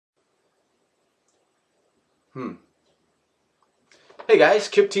Hmm. Hey guys,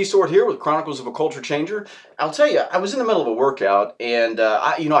 Teitsort here with Chronicles of a Culture Changer. I'll tell you, I was in the middle of a workout, and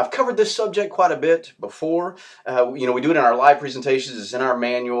I've covered this subject quite a bit before. We do it in our live presentations, it's in our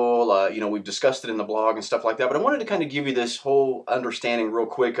manual. We've discussed it in the blog and stuff like that. But I wanted to kind of give you this whole understanding real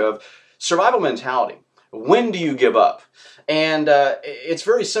quick of survival mentality. When do you give up? And it's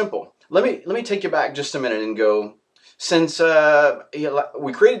very simple. Let me take you back just a minute and go. Since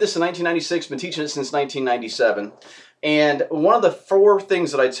we created this in 1996, been teaching it since 1997. And one of the four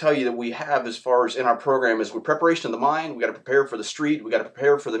things that I tell you that we have as far as in our program is with preparation of the mind, we got to prepare for the street, we got to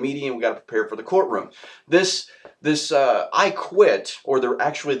prepare for the meeting, we got to prepare for the courtroom. This I quit, or the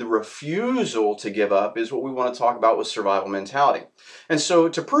refusal to give up, is what we want to talk about with survival mentality. And so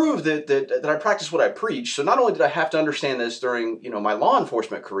to prove that I practice what I preach, so not only did I have to understand this during my law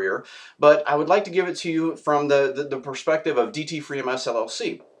enforcement career, but I would like to give it to you from the perspective of DT Free MS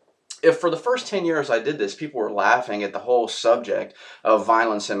LLC. If for the first 10 years I did this, people were laughing at the whole subject of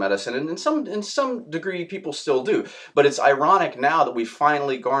violence in medicine, and in some degree people still do. But it's ironic now that we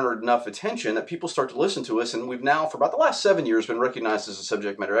finally garnered enough attention that people start to listen to us, and we've now, for about the last 7 years, been recognized as a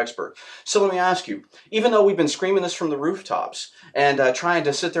subject matter expert. So let me ask you, even though we've been screaming this from the rooftops and trying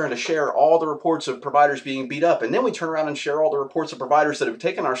to sit there and to share all the reports of providers being beat up, and then we turn around and share all the reports of providers that have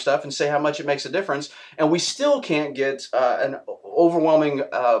taken our stuff and say how much it makes a difference, and we still can't get an overwhelming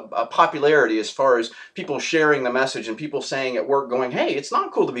popularity as far as people sharing the message and people saying at work going, hey, it's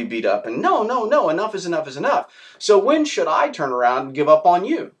not cool to be beat up, and no, enough is enough is enough. So when should I turn around and give up on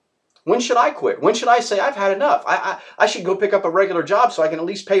you? When should I quit? When should I say I've had enough? I should go pick up a regular job so I can at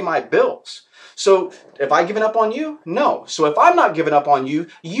least pay my bills. So if I've given up on you? No. So if I'm not giving up on you,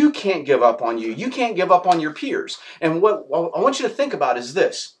 you can't give up on you. You can't give up on your peers. And what I want you to think about is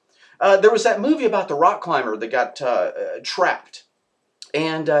this. There was that movie about the rock climber that got trapped.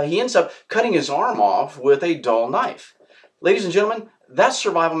 And he ends up cutting his arm off with a dull knife. Ladies and gentlemen, that's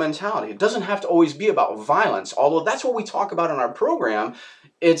survival mentality. It doesn't have to always be about violence, although that's what we talk about in our program.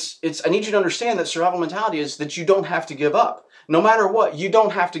 I need you to understand that survival mentality is that you don't have to give up. No matter what, you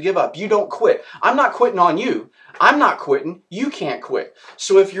don't have to give up. You don't quit. I'm not quitting on you. I'm not quitting. You can't quit.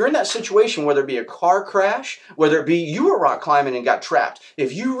 So if you're in that situation, whether it be a car crash, whether it be you were rock climbing and got trapped,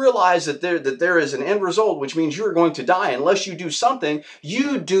 if you realize that there is an end result, which means you're going to die unless you do something,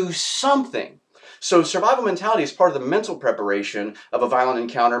 you do something. So survival mentality is part of the mental preparation of a violent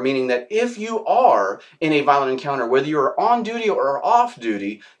encounter, meaning that if you are in a violent encounter, whether you're on duty or off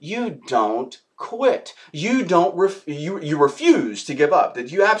duty, you don't quit. You refuse to give up.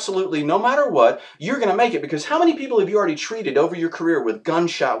 That you absolutely, no matter what, you're going to make it. Because how many people have you already treated over your career with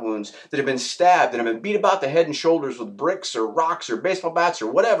gunshot wounds that have been stabbed and have been beat about the head and shoulders with bricks or rocks or baseball bats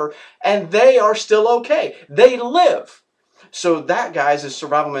or whatever, and they are still okay. They live. So that, guys, is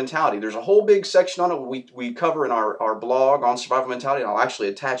survival mentality. There's a whole big section on it we cover in our blog on survival mentality, and I'll actually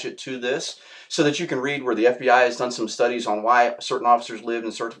attach it to this so that you can read where the FBI has done some studies on why certain officers lived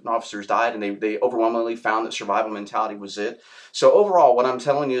and certain officers died, and they overwhelmingly found that survival mentality was it. So overall, what I'm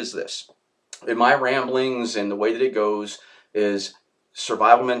telling you is this. In my ramblings and the way that it goes is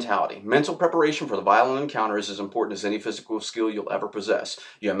survival mentality. Mental preparation for the violent encounter is as important as any physical skill you'll ever possess.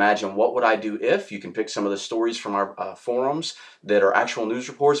 You imagine, what would I do if? You can pick some of the stories from our forums that are actual news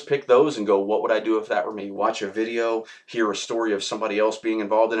reports, pick those and go, what would I do if that were me? Watch a video, hear a story of somebody else being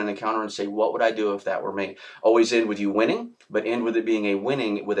involved in an encounter and say, what would I do if that were me? Always end with you winning, but end with it being a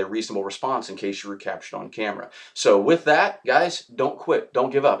winning with a reasonable response in case you were captured on camera. So with that, guys, don't quit.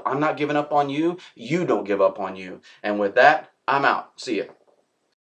 Don't give up. I'm not giving up on you. You don't give up on you. And with that, I'm out. See ya.